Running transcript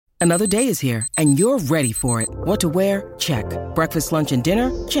Another day is here, and you're ready for it. What to wear? Check. Breakfast, lunch, and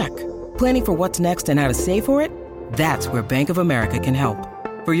dinner? Check. Planning for what's next and how to save for it? That's where Bank of America can help.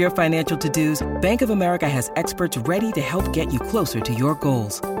 For your financial to-dos, Bank of America has experts ready to help get you closer to your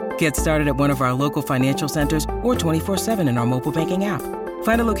goals. Get started at one of our local financial centers or 24/7 in our mobile banking app.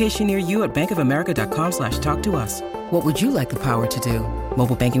 Find a location near you at bankofamerica.com/talktous. What would you like the power to do?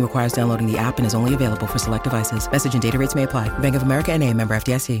 Mobile banking requires downloading the app and is only available for select devices. Message and data rates may apply. Bank of America N.A., member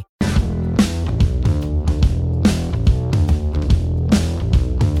FDIC.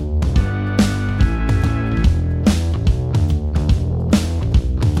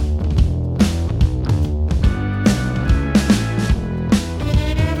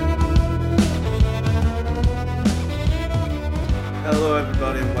 Hello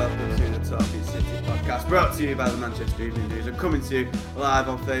everybody and welcome to the Talking City podcast, brought to you by the Manchester Evening News and coming to you live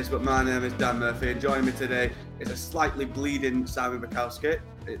on Facebook. My name is Dan Murphy and joining me today is a slightly bleeding Simon Bukowski.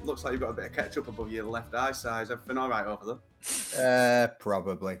 It looks like you've got a bit of ketchup above your left eye size. Everything all right over there?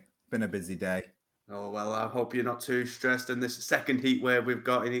 Probably. Been a busy day. Oh well, I hope you're not too stressed in this second heat wave we've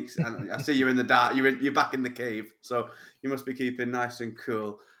got in each. And I see you're in the dark. You're back in the cave, so you must be keeping nice and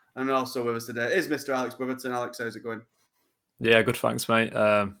cool. And also with us today is Mr. Alex Brotherton. Alex, how's it going? Yeah, good, thanks, mate.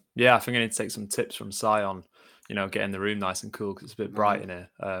 I think I need to take some tips from Si on, getting the room nice and cool because it's a bit bright in here.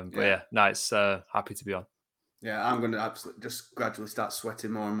 It's happy to be on. Yeah, I'm going to absolutely just gradually start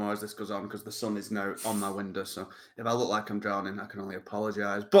sweating more and more as this goes on because the sun is now on my window. So if I look like I'm drowning, I can only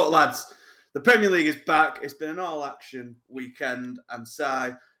apologise. But lads, the Premier League is back. It's been an all-action weekend, and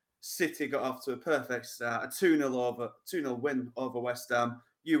City got off to a perfect start. A 2-0 win over West Ham.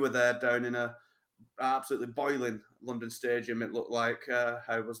 You were there down in a absolutely boiling London Stadium. It looked like.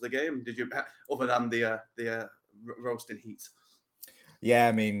 How was the game? Did you, other than the roasting heat?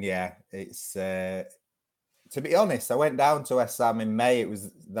 Yeah, it's to be honest, I went down to West Ham in May. It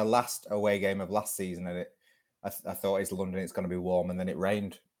was the last away game of last season, and I thought it's London, it's going to be warm, and then it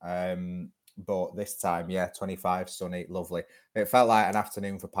rained. But this time, 25, sunny, lovely. It felt like an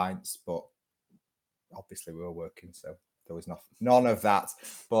afternoon for pints, but obviously we were working, so there was none of that.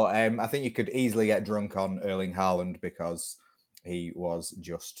 But I think you could easily get drunk on Erling Haaland because he was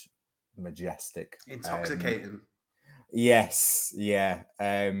just majestic. Intoxicating. Yes, yeah.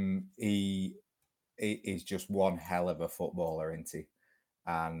 He is just one hell of a footballer, isn't he?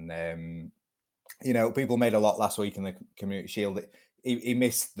 And, people made a lot last week in the Community Shield. He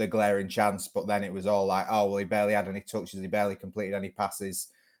missed the glaring chance, but then it was all like, oh, well, he barely had any touches. He barely completed any passes.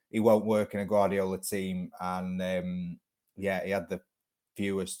 He won't work in a Guardiola team. And, he had the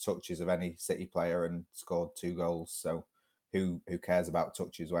fewest touches of any City player and scored 2 goals. So who cares about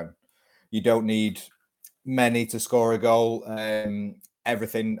touches when you don't need many to score a goal?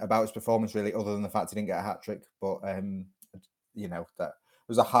 Everything about his performance, really, other than the fact he didn't get a hat-trick. But, that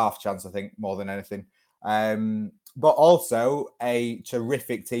was a half chance, I think, more than anything. But also a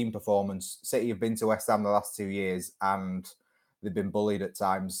terrific team performance. City have been to West Ham the last 2 years and they've been bullied at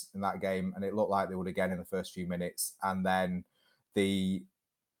times in that game, and it looked like they would again in the first few minutes. And then the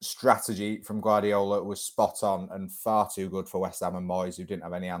strategy from Guardiola was spot on and far too good for West Ham and Moyes, who didn't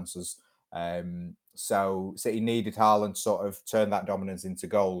have any answers. So City needed Haaland to sort of turn that dominance into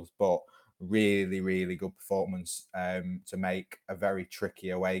goals, but really, really good performance to make a very tricky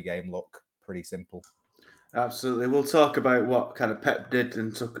away game look pretty simple. Absolutely. We'll talk about what kind of Pep did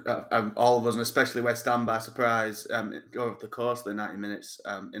and took all of us, and especially West Ham, by surprise over the course of the 90 minutes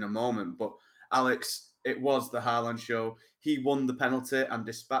in a moment. But Alex, it was the Haaland show. He won the penalty and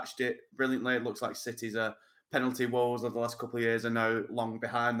dispatched it brilliantly. It looks like City's penalty woes of the last couple of years are now long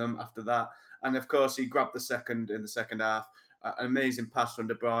behind them after that. And of course, he grabbed the second in the second half. An amazing pass from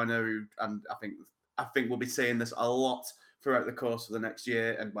De Bruyne, and I think we'll be seeing this a lot throughout the course of the next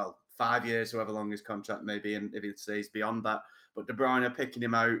year and 5 years, however long his contract may be, and if he stays beyond that. But De Bruyne picking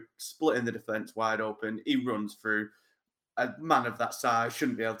him out, splitting the defence wide open. He runs through. A man of that size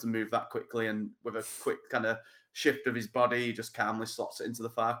shouldn't be able to move that quickly, and with a quick kind of shift of his body, he just calmly slots it into the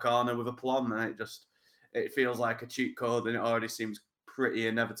far corner with a plum, and it feels like a cheat code, and it already seems pretty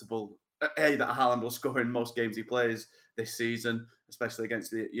inevitable. That Haaland will score in most games he plays this season, especially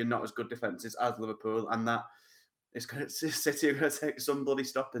against you're not as good defences as Liverpool, and that City are going to take some bloody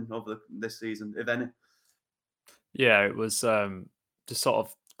stopping over this season, if any. Yeah, it was just sort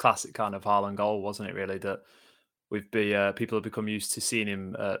of classic kind of Haaland goal, wasn't it, really, that people have become used to seeing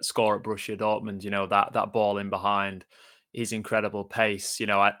him score at Borussia Dortmund, that ball in behind, his incredible pace.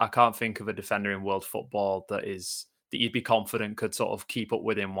 I can't think of a defender in world football that you'd be confident could sort of keep up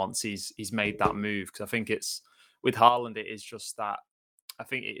with him once he's made that move. Because I think it's, with Haaland, it is just that, I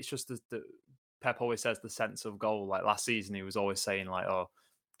think it's just the Pep always says the sense of goal. Like last season, he was always saying like, oh,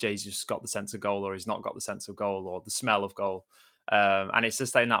 Jesus got the sense of goal or he's not got the sense of goal or the smell of goal. And it's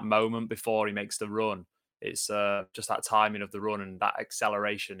just in that moment before he makes the run. It's just that timing of the run and that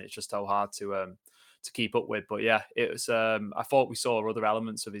acceleration. It's just so hard to keep up with. But yeah, it was. I thought we saw other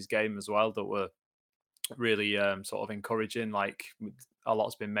elements of his game as well that were really sort of encouraging. Like a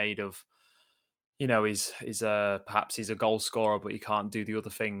lot's been made of, he's perhaps he's a goal scorer, but he can't do the other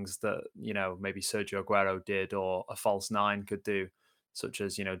things that maybe Sergio Aguero did or a false nine could do, such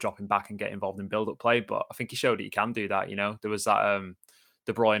as dropping back and get involved in build-up play. But I think he showed that he can do that. There was that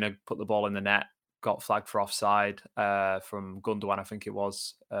De Bruyne put the ball in the net, got flagged for offside from Gundogan, I think it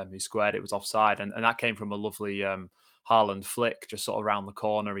was, who squared it, was offside. And that came from a lovely Haaland flick, just sort of around the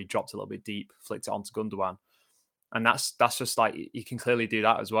corner. He dropped a little bit deep, flicked it onto Gundogan. And that's just like, you can clearly do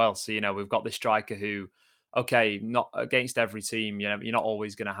that as well. So, we've got this striker who, okay, not against every team, you're not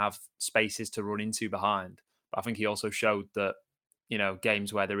always going to have spaces to run into behind. But I think he also showed that,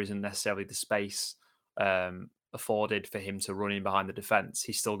 games where there isn't necessarily the space afforded for him to run in behind the defence,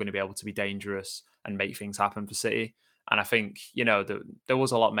 he's still going to be able to be dangerous and make things happen for City. And I think, there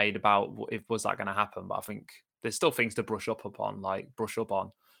was a lot made about if was that going to happen, but I think there's still things to brush up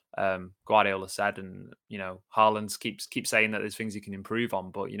on. Guardiola said, and Haaland keeps saying that there's things he can improve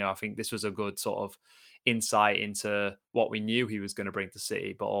on, but I think this was a good sort of insight into what we knew he was going to bring to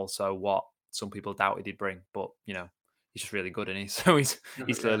City, but also what some people doubted he'd bring. But he's just really good, isn't he? So he's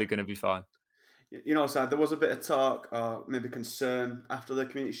clearly going to be fine. So there was a bit of talk or maybe concern after the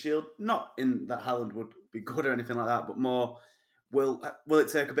Community Shield, not in that Haaland would be good or anything like that, but more, will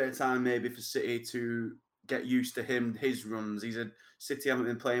it take a bit of time maybe for City to get used to his runs? City haven't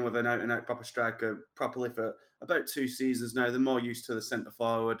been playing with an out-and-out proper striker properly for about 2 seasons now. They're more used to the centre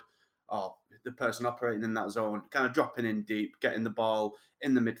forward or the person operating in that zone, kind of dropping in deep, getting the ball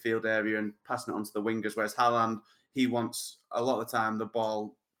in the midfield area and passing it on to the wingers, whereas Haaland, he wants a lot of the time the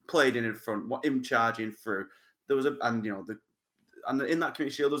ball played in front, him charging through. There was and in that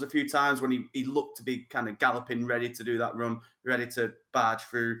Community Shield, there was a few times when he looked to be kind of galloping, ready to do that run, ready to barge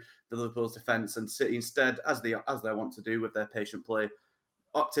through the Liverpool's defence, and City instead, as they want to do with their patient play,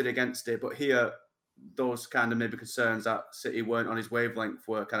 opted against it. But here, those kind of maybe concerns that City weren't on his wavelength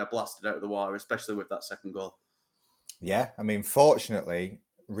were kind of blasted out of the water, especially with that second goal. Yeah, I mean, fortunately,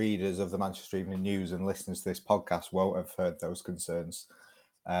 readers of the Manchester Evening News and listeners to this podcast won't have heard those concerns.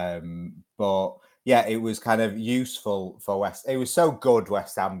 But yeah, it was kind of useful for it was so good,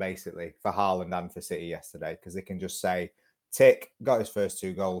 West Ham, basically, for Haaland and for City yesterday, because they can just say, tick, got his first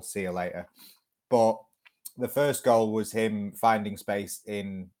 2 goals, see you later. But the first goal was him finding space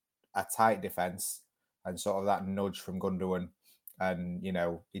in a tight defence and sort of that nudge from Gundogan. And,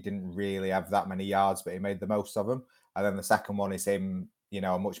 he didn't really have that many yards, but he made the most of them. And then the second one is him,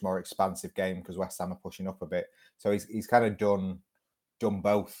 a much more expansive game because West Ham are pushing up a bit. So he's kind of done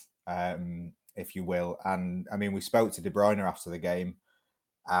both, if you will. And I mean, we spoke to De Bruyne after the game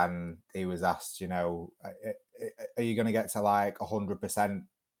and he was asked, are you going to get to like 100%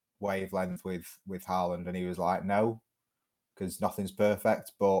 wavelength with Haaland? And he was like, no, because nothing's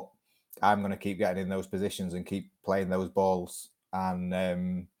perfect, but I'm going to keep getting in those positions and keep playing those balls. And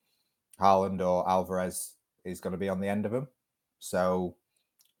Haaland or Alvarez is going to be on the end of them. So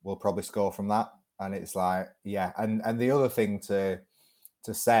we'll probably score from that. And it's like, yeah. And the other thing to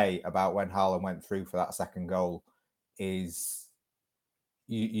say about when Haaland went through for that second goal is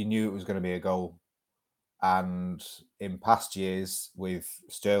you knew it was going to be a goal. And in past years with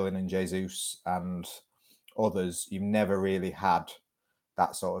Sterling and Jesus and others, you've never really had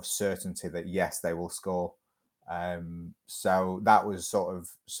that sort of certainty that, yes, they will score. So that was sort of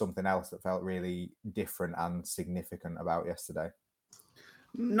something else that felt really different and significant about yesterday.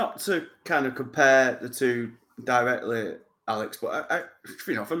 Not to kind of compare the two directly, Alex, but I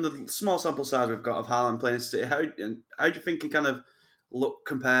from the small sample size we've got of Haaland playing City, how do you think he kind of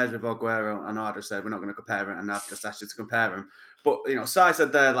compared with Aguero? I know I just said we're not going to compare him, and I've just asked you to compare him. But Si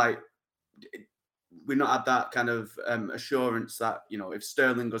said there, like, we've not had that kind of assurance that if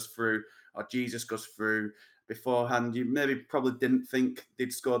Sterling goes through or Jesus goes through beforehand, you maybe probably didn't think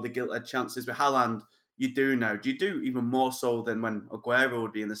they'd score the gilt-edged chances. With Haaland, you do now. Do you do even more so than when Aguero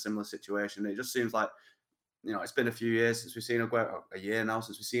would be in a similar situation? It just seems like it's been a few years since we've seen Aguero, a year now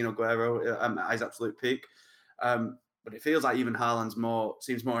since we've seen Aguero at his absolute peak. But it feels like even Haaland's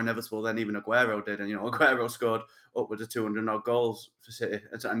seems more inevitable than even Aguero did. And, Aguero scored upwards of 200 odd goals for City.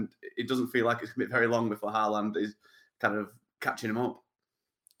 And it doesn't feel like it's going to be very long before Haaland is kind of catching him up.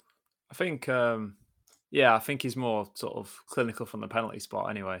 I think, I think he's more sort of clinical from the penalty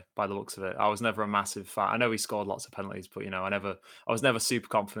spot anyway, by the looks of it. I was never a massive fan. I know he scored lots of penalties, but, I was never super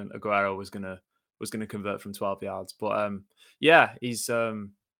confident Aguero was going to convert from 12 yards. But, he's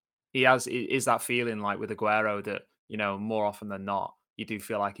is that feeling like with Aguero that, more often than not, you do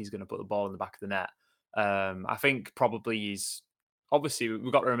feel like he's going to put the ball in the back of the net. I think probably obviously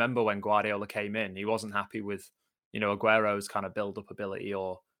we've got to remember when Guardiola came in, he wasn't happy with, Aguero's kind of build up ability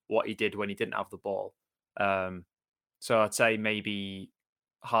or what he did when he didn't have the ball. So I'd say maybe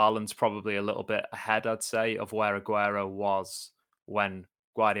Haaland's probably a little bit ahead, I'd say, of where Aguero was when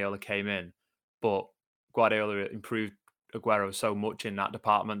Guardiola came in. But Guardiola improved Aguero so much in that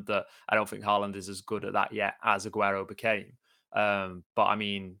department that I don't think Haaland is as good at that yet as Aguero became. But I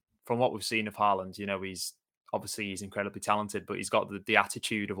mean, from what we've seen of Haaland, he's incredibly talented, but he's got the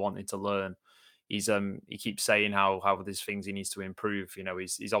attitude of wanting to learn. He keeps saying how there's things he needs to improve.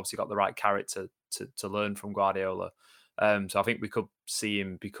 He's obviously got the right character to learn from Guardiola. So I think we could see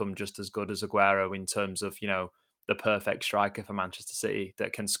him become just as good as Aguero in terms of, the perfect striker for Manchester City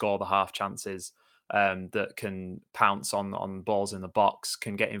that can score the half chances, that can pounce on balls in the box,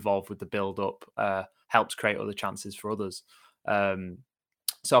 can get involved with the build-up, helps create other chances for others.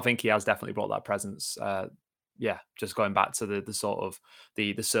 So I think he has definitely brought that presence. Just going back to the sort of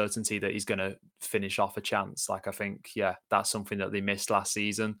the certainty that he's going to finish off a chance. Like, I think, that's something that they missed last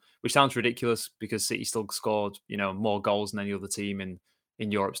season, which sounds ridiculous because City still scored, more goals than any other team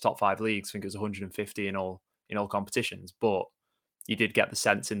in Europe's top 5 leagues. I think it was 150 in all competitions, but you did get the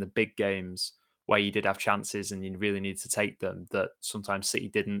sense in the big games where you did have chances and you really needed to take them that sometimes City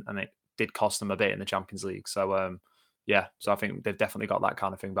didn't, and it did cost them a bit in the Champions League. So, so I think they've definitely got that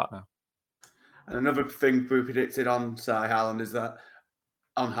kind of thing back now. And another thing we predicted on Haaland's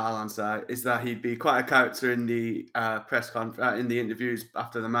side is that he'd be quite a character in the press conference, in the interviews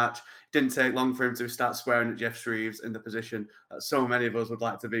after the match. It didn't take long for him to start swearing at Geoff Shreeves in the position that so many of us would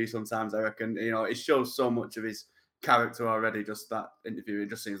like to be sometimes, I reckon. It shows so much of his character already, just that interview. It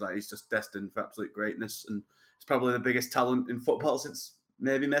just seems like he's just destined for absolute greatness, and he's probably the biggest talent in football since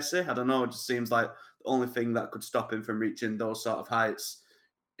maybe Messi. I don't know. It just seems like the only thing that could stop him from reaching those sort of heights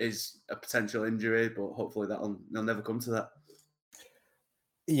is a potential injury, but hopefully they'll never come to that.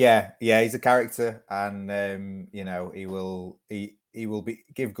 Yeah, he's a character, and he will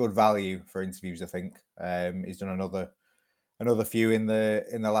give good value for interviews. I think he's done another few in the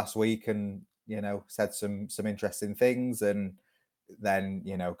last week, and said some interesting things, and then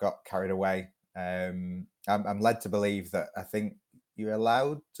got carried away. I'm led to believe that I think you're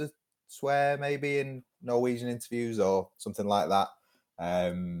allowed to swear maybe in Norwegian interviews or something like that.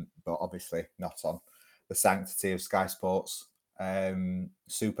 But obviously not on the sanctity of Sky Sports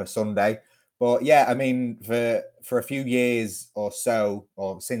Super Sunday. But I mean, for a few years or so,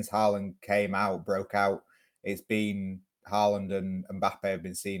 or since Haaland broke out, it's been Haaland and Mbappe have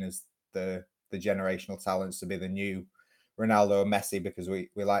been seen as the generational talents to be the new Ronaldo and Messi, because we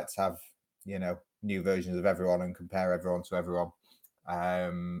like to have new versions of everyone and compare everyone to everyone.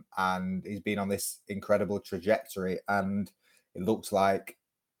 And he's been on this incredible trajectory, and it looks like,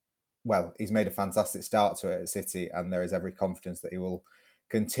 he's made a fantastic start to it at City, and there is every confidence that he will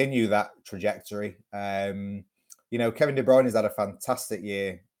continue that trajectory. Kevin De Bruyne has had a fantastic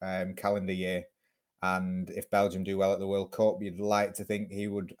year, calendar year, and if Belgium do well at the World Cup, you'd like to think he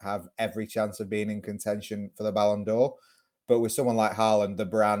would have every chance of being in contention for the Ballon d'Or. But with someone like Haaland, the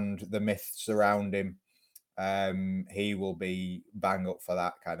brand, the myths around him, he will be bang up for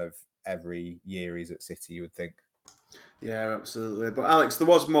that kind of every year he's at City, you would think. Yeah, absolutely. But Alex, there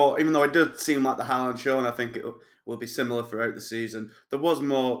was more, even though it did seem like the Haaland show, and I think it will be similar throughout the season, there was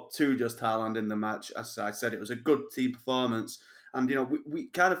more to just Haaland in the match. As I said, it was a good team performance. And, we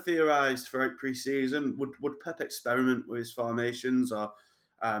kind of theorised throughout pre-season, would Pep experiment with his formations or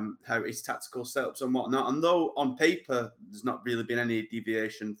how his tactical setups and whatnot? And though on paper, there's not really been any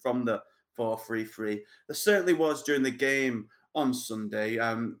deviation from the 4-3-3, there certainly was during the game on Sunday.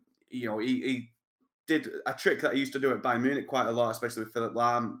 He did a trick that he used to do at Bayern Munich quite a lot, especially with Philipp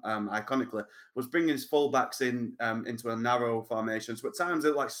Lahm, iconically, was bringing his fullbacks into a narrow formation. So at times,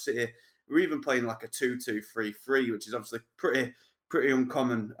 it like City, we're even playing like a 2-2-3-3, which is obviously pretty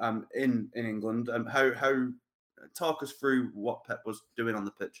uncommon in England. How talk us through what Pep was doing on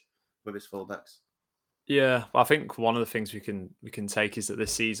the pitch with his fullbacks? Yeah, I think one of the things we can take is that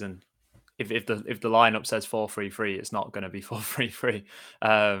this season, if the lineup says 4-3-3, it's not going to be 4-3-3.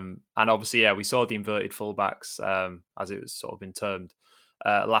 And obviously, we saw the inverted fullbacks, as it was sort of been termed,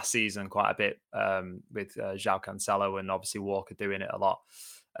 last season quite a bit, with João Cancelo and obviously Walker doing it a lot.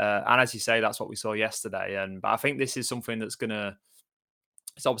 And as you say, that's what we saw yesterday. But I think this is something that's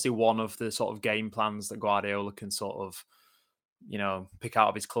it's obviously one of the sort of game plans that Guardiola can sort of, pick out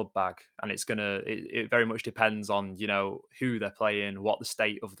of his club bag. And it very much depends on, who they're playing, what the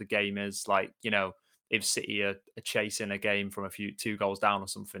state of the game is. Like, if City are chasing a game from two goals down or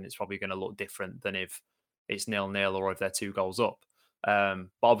something, it's probably going to look different than if it's 0-0 or if they're 2 goals up. But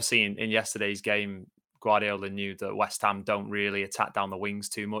obviously in yesterday's game, Guardiola knew that West Ham don't really attack down the wings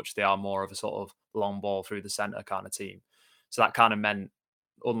too much. They are more of a sort of long ball through the centre kind of team. So that kind of meant,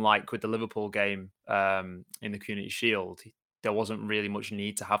 unlike with the Liverpool game in the Community Shield, there wasn't really much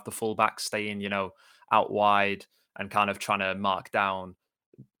need to have the fullbacks staying, out wide and kind of trying to mark down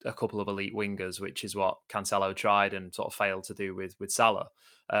a couple of elite wingers, which is what Cancelo tried and sort of failed to do with Salah.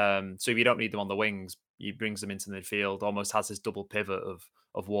 So if you don't need them on the wings, he brings them into the midfield, almost has this double pivot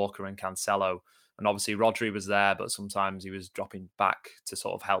of Walker and Cancelo. And obviously Rodri was there, but sometimes he was dropping back to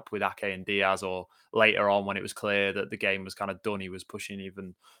sort of help with Ake and Diaz, or later on when it was clear that the game was kind of done, he was pushing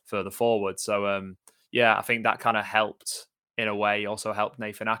even further forward. So I think that kind of helped in a way, also helped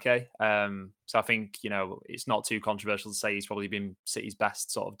Nathan Ake. So I think, it's not too controversial to say he's probably been City's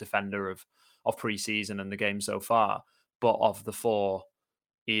best sort of defender of pre-season and the game so far. But of the four,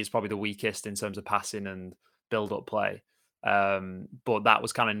 he is probably the weakest in terms of passing and build-up play. But that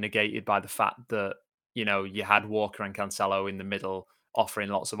was kind of negated by the fact that, you had Walker and Cancelo in the middle offering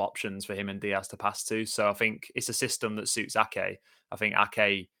lots of options for him and Diaz to pass to. So I think it's a system that suits Ake. I think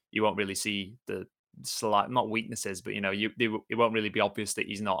Ake, you won't really see the slight, not weaknesses, but it won't really be obvious that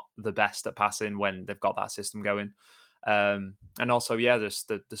he's not the best at passing when they've got that system going. And also, there's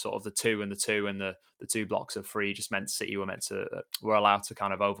the sort of the 2 and the 2 and the 2 blocks of 3 just meant City were allowed to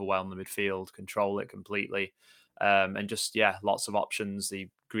kind of overwhelm the midfield, control it completely, and just lots of options. The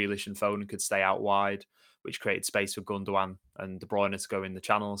Grealish and Foden could stay out wide, which created space for Gundogan and De Bruyne to go in the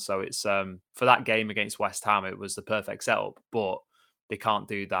channel. So it's for that game against West Ham, it was the perfect setup, but they can't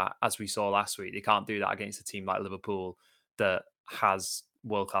do that, as we saw last week. They can't do that against a team like Liverpool that has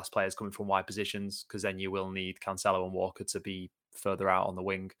world-class players coming from wide positions, because then you will need Cancelo and Walker to be further out on the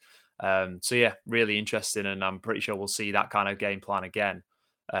wing. Really interesting, and I'm pretty sure we'll see that kind of game plan again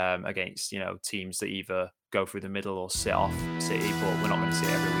against teams that either go through the middle or sit off City, but we're not going to see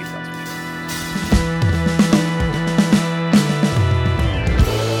it every week, that's for sure.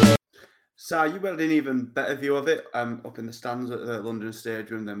 So you had an even better view of it up in the stands at the London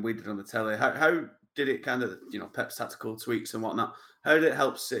Stadium than we did on the telly. How did it kind of, Pep's tactical tweaks and whatnot, how did it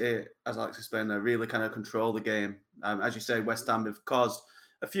help City, as Alex explained, really kind of control the game? As you say, West Ham have caused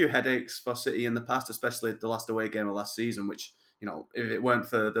a few headaches for City in the past, especially the last away game of last season, which, if it weren't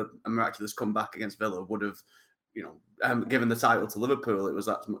for the miraculous comeback against Villa, would have, given the title to Liverpool. It was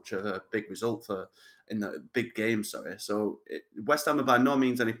that much of a big result in the big game, sorry. So West Ham are by no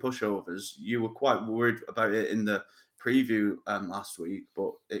means any pushovers. You were quite worried about it in the preview last week,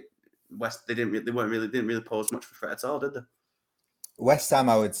 but they didn't really pose much for threat at all, did they? West Ham,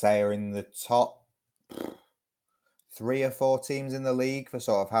 I would say, are in the top 3 or 4 teams in the league for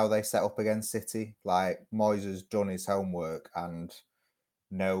sort of how they set up against City. Like, Moyes has done his homework and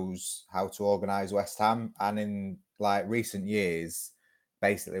knows how to organise West Ham. And in recent years,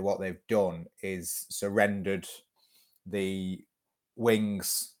 basically what they've done is surrendered the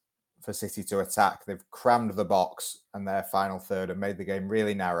wings for City to attack. They've crammed the box and their final third and made the game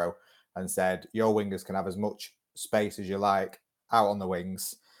really narrow and said, your wingers can have as much space as you like out on the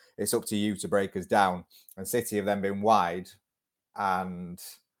wings. It's up to you to break us down. And City have then been wide, and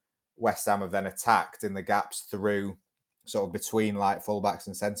West Ham have then attacked in the gaps through sort of between fullbacks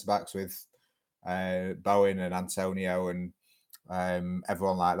and centre-backs with Bowen and Antonio and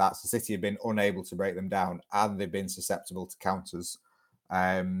everyone like that. So City have been unable to break them down, and they've been susceptible to counters.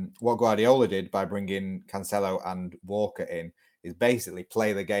 What Guardiola did by bringing Cancelo and Walker in is basically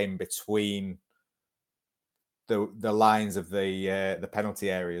play the game between the lines of the penalty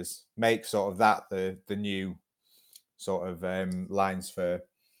areas, make sort of that the new sort of lines for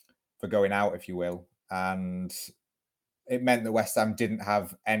going out, if you will. And it meant that West Ham didn't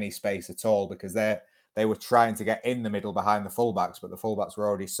have any space at all, because they were trying to get in the middle behind the fullbacks, but the fullbacks were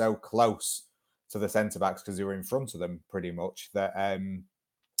already so close to the centre-backs because they were in front of them pretty much that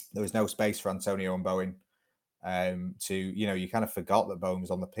there was no space for Antonio and Bowen you kind of forgot that Bowen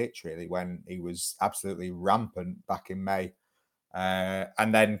was on the pitch really when he was absolutely rampant back in May.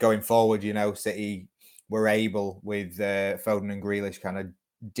 And then going forward, City were able with Foden and Grealish kind of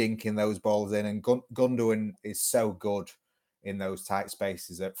dinking those balls in, and Gundogan is so good in those tight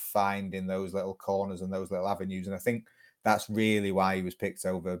spaces at finding those little corners and those little avenues. And I think that's really why he was picked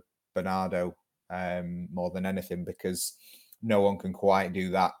over Bernardo more than anything, because no one can quite do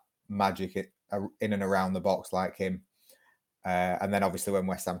that magic in and around the box like him. And then obviously when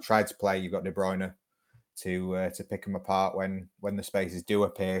West Ham tried to play, you've got De Bruyne to pick them apart when the spaces do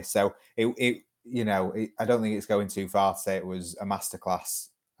appear. So I don't think it's going too far to say it was a masterclass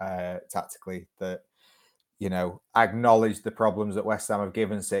tactically that acknowledged the problems that West Ham have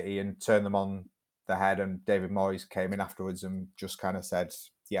given City and turned them on the head. And David Moyes came in afterwards and just kind of said,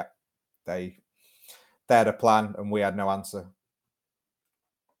 yeah, they had a plan and we had no answer.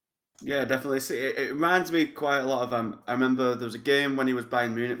 Yeah, definitely. See, it reminds me quite a lot of. I remember there was a game when he was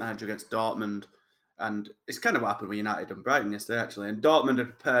Bayern Munich manager against Dortmund, and it's kind of what happened with United and Brighton yesterday, actually. And Dortmund had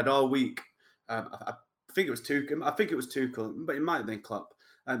prepared all week. I think it was Tuchel, but it might have been Klopp.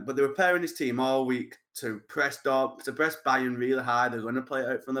 But they were preparing his team all week to press Bayern really high. They're going to play it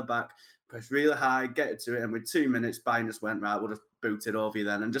out from the back, press really high, get it to it, and with 2 minutes, Bayern just went, right, we'll just boot it over you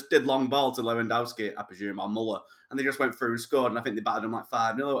then, and just did long ball to Lewandowski, I presume, or Muller, and they just went through and scored, and I think they battered them like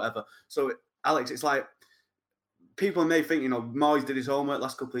 5-0 or whatever. So, Alex, it's like, people may think, Moyes did his homework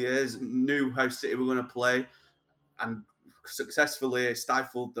last couple of years, knew how City were going to play, and successfully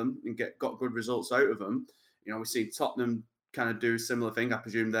stifled them and got good results out of them. We see Tottenham kind of do a similar thing. I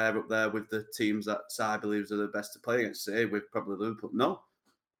presume they're up there with the teams that I believes are the best to play against City, with probably Liverpool. No,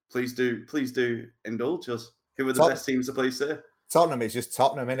 please do indulge us. Who are the best teams to play City? Tottenham is just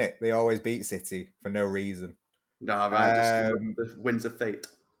Tottenham, innit? They always beat City for no reason. No, right, just the winds of fate.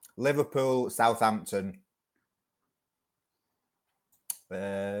 Liverpool, Southampton.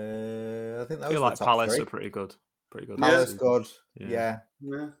 I think those I feel like Palace are pretty good. Palace good. Yeah,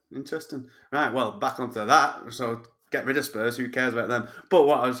 interesting. Right, well, back onto that. So get rid of Spurs. Who cares about them? But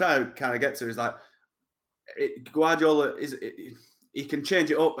what I was trying to kind of get to is like, Guardiola he can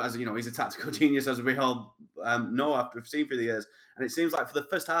change it up, as he's a tactical genius, as we all know after we've seen through the years. And it seems like for the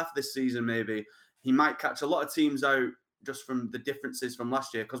first half of this season, maybe he might catch a lot of teams out just from the differences from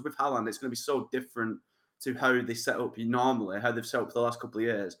last year. Because with Haaland, it's going to be so different to how they set up normally, how they've set up for the last couple of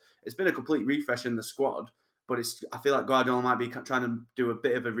years. It's been a complete refresh in the squad, but I feel like Guardiola might be trying to do a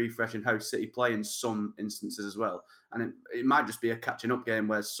bit of a refresh in how City play in some instances as well. And it might just be a catching up game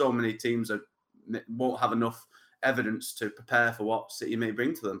where so many teams won't have enough evidence to prepare for what City may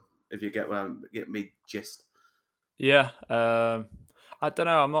bring to them, if you get me gist. Yeah, I don't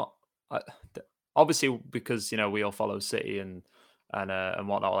know. I'm not obviously, because we all follow City and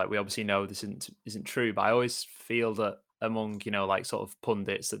whatnot. Like, we obviously know this isn't true, but I always feel that among like sort of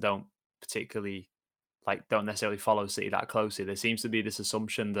pundits that don't necessarily follow City that closely, there seems to be this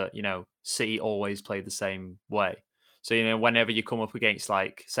assumption that City always play the same way. So whenever you come up against,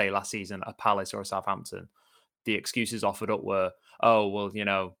 like, say last season, a Palace or a Southampton, the excuses offered up were, oh,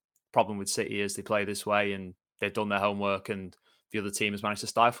 well, problem with City is they play this way and they've done their homework and the other team has managed to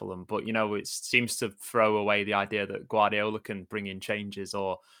stifle them. But, it seems to throw away the idea that Guardiola can bring in changes,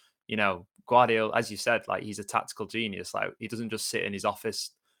 or, Guardiola, as you said, like, he's a tactical genius. Like, he doesn't just sit in his office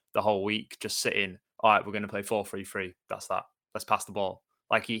the whole week, just sitting, all right, we're going to play 4-3-3. That's that. Let's pass the ball.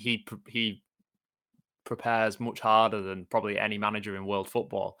 Like, he prepares much harder than probably any manager in world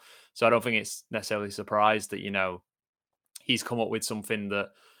football. So I don't think it's necessarily surprised that, he's come up with something that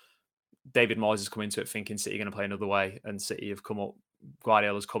David Moyes has come into it thinking City are going to play another way, and City have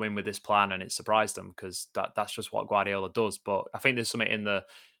Guardiola's come in with this plan, and it surprised them, because that's just what Guardiola does. But I think there's something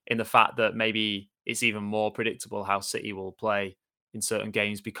in the fact that maybe it's even more predictable how City will play in certain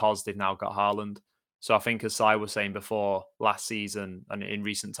games because they've now got Haaland. So I think, as Si was saying before, last season and in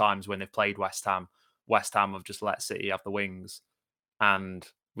recent times when they've played West Ham have just let City have the wings. And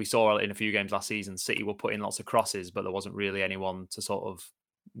we saw in a few games last season, City were putting lots of crosses, but there wasn't really anyone to sort of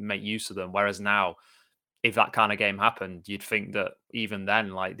make use of them. Whereas now, if that kind of game happened, you'd think that even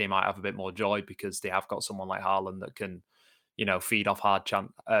then, like, they might have a bit more joy because they have got someone like Haaland that can, feed off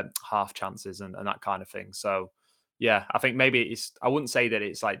half chances and that kind of thing. So, yeah, I think maybe I wouldn't say that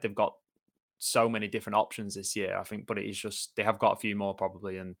it's like they've got so many different options this year, I think, but it is just they have got a few more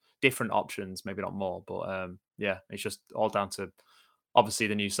probably, and different options, maybe not more, but yeah, it's just all down to obviously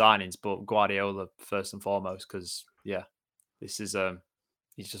the new signings, but Guardiola first and foremost, because this is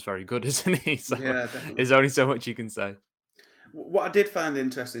he's just very good, isn't he? So yeah, definitely. There's only so much you can say. What I did find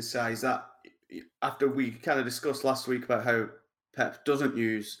interesting, Si, is that after we kind of discussed last week about how Pep doesn't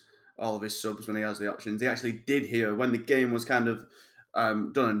use all of his subs when he has the options, he actually did here when the game was kind of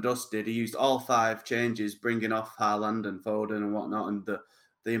done and dusted. He used all 5 changes, bringing off Haaland and Foden and whatnot, and the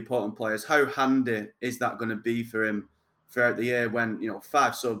important players. How handy is that going to be for him throughout the year when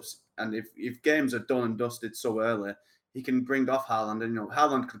 5 subs, and if games are done and dusted so early, he can bring off Haaland, and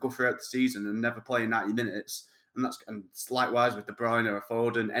Haaland could go throughout the season and never play 90 minutes, and it's likewise with De Bruyne or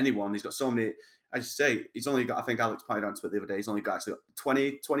Foden, anyone. He's got so many. As you say, he's only got, I think Alex pointed out to it the other day, he's only got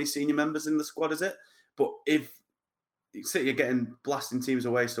 20 senior members in the squad, is it? But if City are getting blasting teams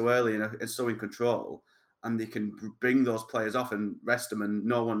away so early and so in control, and they can bring those players off and rest them, and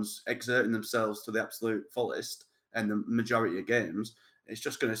no one's exerting themselves to the absolute fullest in the majority of games, it's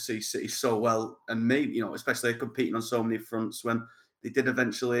just going to see City so well, and maybe, especially competing on so many fronts when they did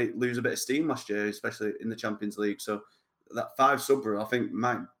eventually lose a bit of steam last year, especially in the Champions League. So that 5 sub rule, I think,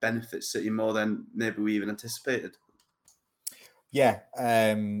 might benefit City more than maybe we even anticipated. Yeah,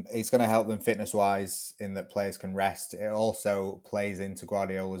 it's going to help them fitness-wise in that players can rest. It also plays into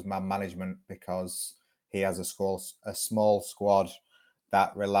Guardiola's man management because he has a small squad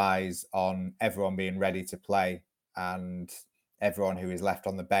that relies on everyone being ready to play and everyone who is left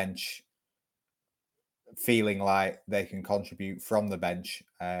on the bench feeling like they can contribute from the bench.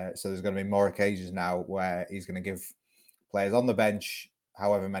 So there's going to be more occasions now where he's going to give players on the bench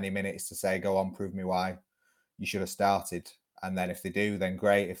however many minutes to say, go on, prove me why you should have started. And then if they do, then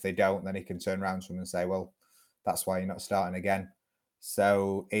great. If they don't, then he can turn around to them and say, well, that's why you're not starting again.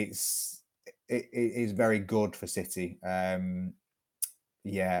 So it is very good for City. I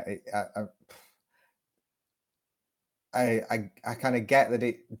kind of get that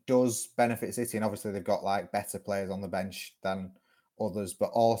it does benefit City, and obviously they've got like better players on the bench than others,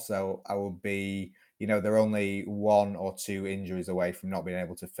 but also I would be, they're only 1 or 2 injuries away from not being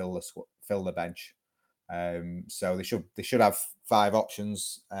able to fill the bench. So they should have 5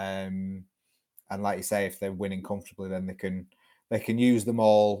 options. And like you say, if they're winning comfortably, then they can use them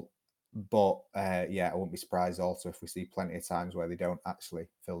all. But I wouldn't be surprised also if we see plenty of times where they don't actually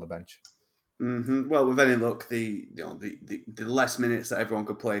fill the bench. Mm-hmm. Well, with any luck, the less minutes that everyone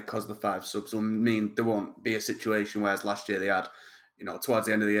could play because the 5 subs will mean there won't be a situation whereas last year they had, towards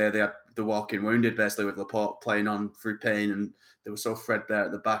the end of the year, they had the walking wounded basically with Laporte playing on through pain, and they were so threadbare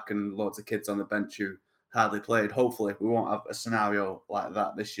at the back and loads of kids on the bench who hardly played. Hopefully, we won't have a scenario like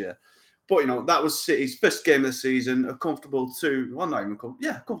that this year. But, that was City's first game of the season, a comfortable 2. Well, not even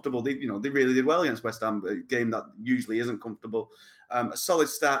comfortable. They really did well against West Ham, a game that usually isn't comfortable. A solid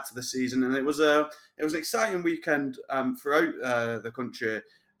start to the season, and it was an exciting weekend throughout the country,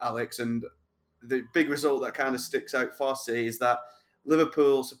 Alex. And the big result that kind of sticks out for City is that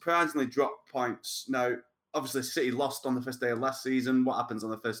Liverpool surprisingly dropped points. Now, obviously, City lost on the first day of last season. What happens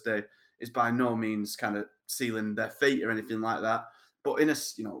on the first day is by no means kind of sealing their fate or anything like that. But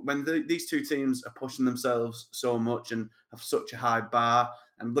when these two teams are pushing themselves so much and have such a high bar,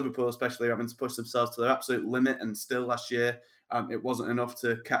 and Liverpool especially having to push themselves to their absolute limit, and still last year it wasn't enough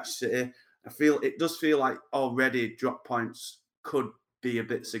to catch City. It does feel like already drop points could be a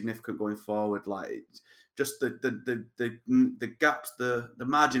bit significant going forward. Like just the gaps, the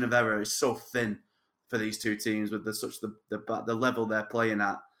margin of error is so thin for these two teams with the level they're playing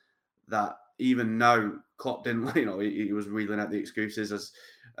at, that even now Klopp didn't, he was reeling out the excuses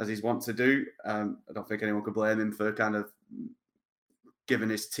as he's wont to do. I don't think anyone could blame him for kind of giving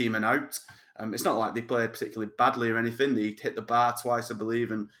his team an out. It's not like they played particularly badly or anything. They hit the bar twice, I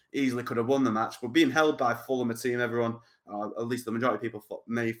believe, and easily could have won the match. But being held by Fulham, a team everyone, at least the majority of people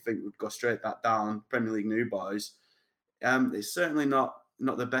may think would go straight back down, Premier League new boys, it's certainly not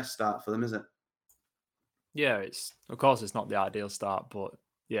the best start for them, is it? Yeah, of course it's not the ideal start, but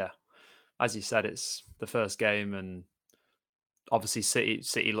yeah, as you said, it's the first game, and obviously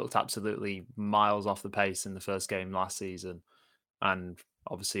City looked absolutely miles off the pace in the first game last season, and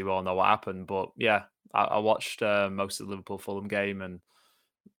obviously we all know what happened. But yeah, I watched most of the Liverpool-Fulham game, and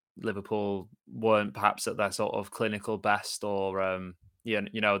Liverpool weren't perhaps at their sort of clinical best, or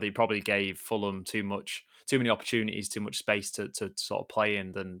they probably gave Fulham too many opportunities, too much space to sort of play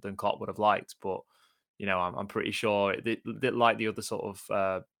in than Klopp would have liked. But I'm pretty sure like the other sort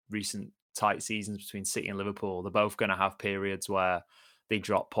of recent tight seasons between City and Liverpool, they're both going to have periods where they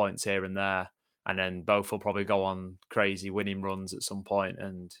drop points here and there, and then both will probably go on crazy winning runs at some point.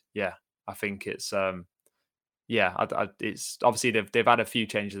 And yeah, I think it's it's obviously they've had a few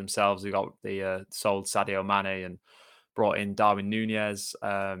changes themselves. They got sold Sadio Mane and brought in Darwin Nunez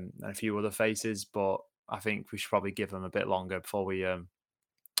and a few other faces, but I think we should probably give them a bit longer before we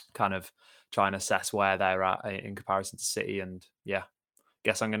kind of try and assess where they're at in comparison to City. And yeah,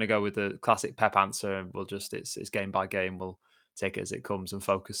 guess I'm going to go with the classic Pep answer, and we'll just it's game by game. We'll take it as it comes and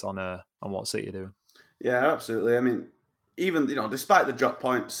focus on what City are doing. Yeah, absolutely. I mean, even despite the drop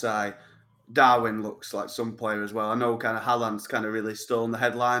points, Darwin looks like some player as well. I know kind of Haaland's kind of really stolen the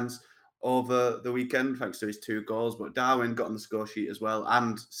headlines over the weekend thanks to his 2 goals, but Darwin got on the score sheet as well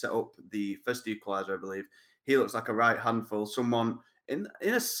and set up the first equaliser, I believe. He looks like a right handful, someone in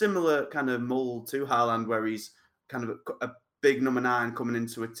a similar kind of mould to Haaland, where he's kind of a big number 9 coming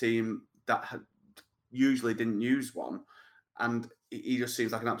into a team that usually didn't use one, and he just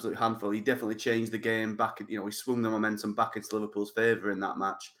seems like an absolute handful. He definitely changed the game back. He swung the momentum back into Liverpool's favour in that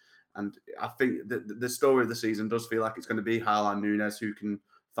match. And I think the story of the season does feel like it's going to be Haaland, Nunez, who can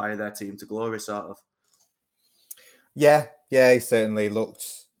fire their team to glory, sort of. Yeah, he certainly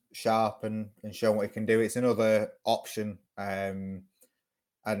looked sharp and shown what he can do. It's another option, and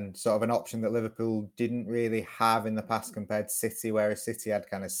sort of an option that Liverpool didn't really have in the past compared to City, whereas City had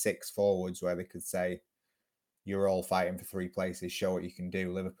kind of 6 forwards where they could say, you're all fighting for 3 places, show what you can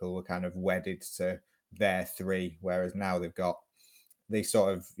do. Liverpool were kind of wedded to their 3, whereas now they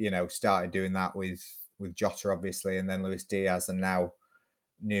sort of, started doing that with Jota, obviously, and then Luis Diaz, and now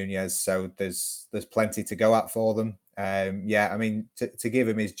Nunez. So there's plenty to go at for them. I mean, to give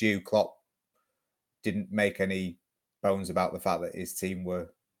him his due, Klopp didn't make any bones about the fact that his team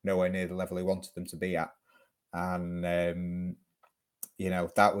were nowhere near the level he wanted them to be at. And,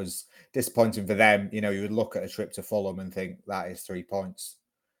 that was disappointing for them. You would look at a trip to Fulham and think that is 3 points.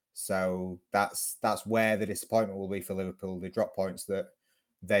 So that's where the disappointment will be for Liverpool. They drop points that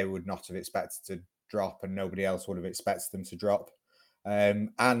they would not have expected to drop, and nobody else would have expected them to drop.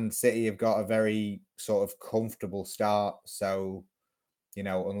 And City have got a very sort of comfortable start. So,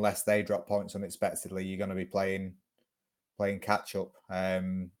 unless they drop points unexpectedly, you're going to be playing catch up. I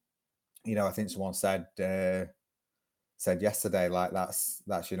think someone said yesterday, like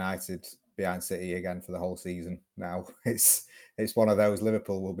that's United behind City again for the whole season. Now it's one of those.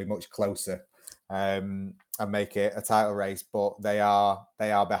 Liverpool will be much closer and make it a title race, but they are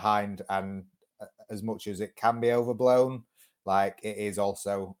behind, and as much as it can be overblown, like it is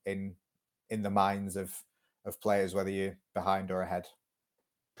also in the minds of players, whether you're behind or ahead.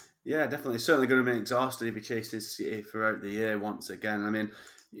 Yeah, definitely. It's certainly going to be exhausted if he chases City throughout the year once again. I mean,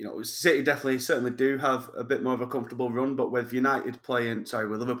 City certainly do have a bit more of a comfortable run, but with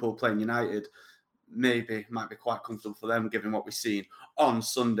Liverpool playing United, maybe might be quite comfortable for them given what we've seen on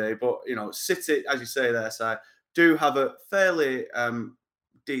Sunday. But, City, as you say there, Si, do have a fairly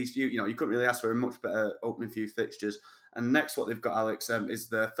decent, you couldn't really ask for a much better opening few fixtures. And next, what they've got, Alex, is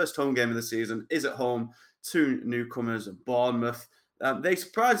their first home game of the season, is at home to newcomers Bournemouth. They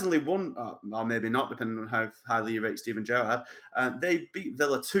surprisingly won, or maybe not, depending on how highly you rate Steven Gerrard. They beat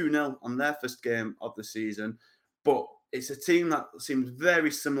Villa 2-0 on their first game of the season. But it's a team that seems very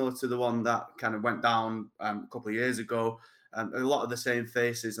similar to the one that kind of went down a couple of years ago. A lot of the same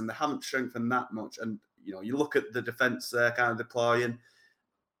faces, and they haven't strengthened that much. And, you look at the defence they're kind of deploying.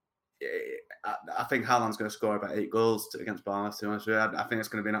 I think Haaland's going to score about 8 goals against Bournemouth. To be honest with you. I think it's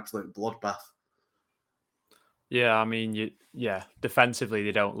going to be an absolute bloodbath. Yeah, I mean, defensively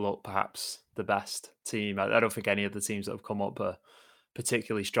they don't look perhaps the best team. I don't think any of the teams that have come up are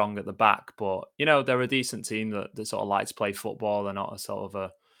particularly strong at the back, but they're a decent team that sort of like to play football. They're not a sort of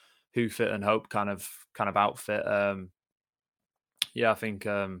a hoof it and hope kind of outfit. I think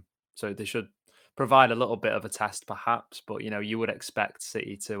so they should provide a little bit of a test perhaps, but you would expect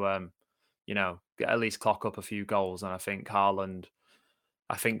City to get at least clock up a few goals, and I think Haaland,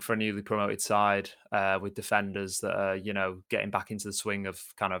 for a newly promoted side with defenders that are, getting back into the swing of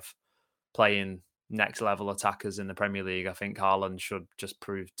kind of playing next level attackers in the Premier League, I think Haaland should just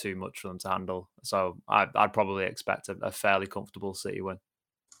prove too much for them to handle. So I'd probably expect a fairly comfortable City win.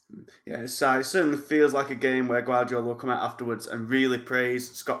 Yeah, it certainly feels like a game where Guardiola will come out afterwards and really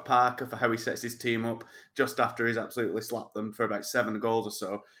praise Scott Parker for how he sets his team up just after he's absolutely slapped them for about 7 goals or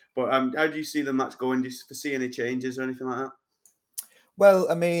so. But how do you see the match going? Do you foresee any changes or anything like that? Well,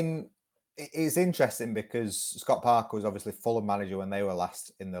 I mean, it's interesting because Scott Parker was obviously Fulham manager when they were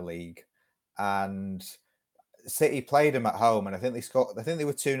last in the league, and City played them at home, and I think they scored. I think they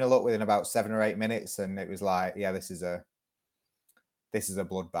were 2-0 up within about 7 or 8 minutes, and it was like, yeah, this is a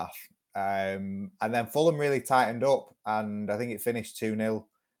bloodbath. And then Fulham really tightened up, and I think it finished 2-0.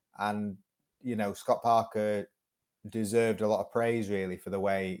 And Scott Parker deserved a lot of praise really for the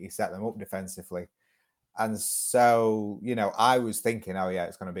way he set them up defensively. And so, I was thinking, oh yeah,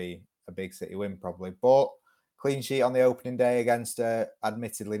 it's going to be a big City win probably. But clean sheet on the opening day against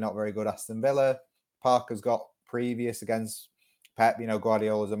admittedly not very good Aston Villa. Parker's got previous against Pep.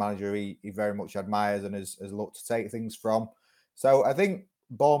 Guardiola's a manager he very much admires and has looked to take things from. So I think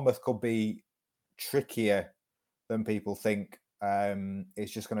Bournemouth could be trickier than people think.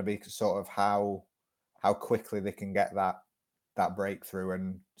 It's just going to be sort of how quickly they can get that breakthrough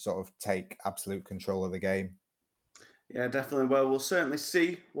and sort of take absolute control of the game. Yeah, definitely. Well, we'll certainly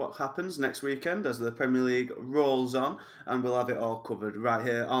see what happens next weekend as the Premier League rolls on, and we'll have it all covered right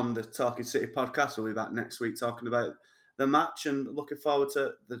here on the Talking City podcast. We'll be back next week talking about the match and looking forward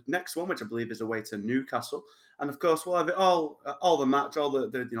to the next one, which I believe is away to Newcastle. And of course, we'll have it all the match, all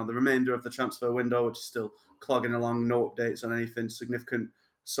the remainder of the transfer window, which is still clogging along. No updates on anything significant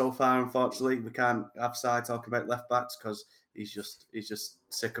so far. Unfortunately, we can't have Si talk about left backs because he's just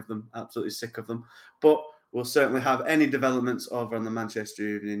sick of them, absolutely sick of them. But we'll certainly have any developments over on the Manchester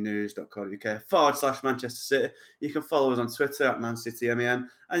Evening News.co.uk/Manchester City. You can follow us on Twitter at ManCityMen,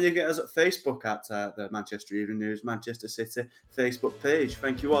 and you get us at Facebook at the Manchester Evening News Manchester City Facebook page.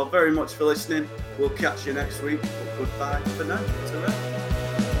 Thank you all very much for listening. We'll catch you next week. But goodbye for now. Ta-ra.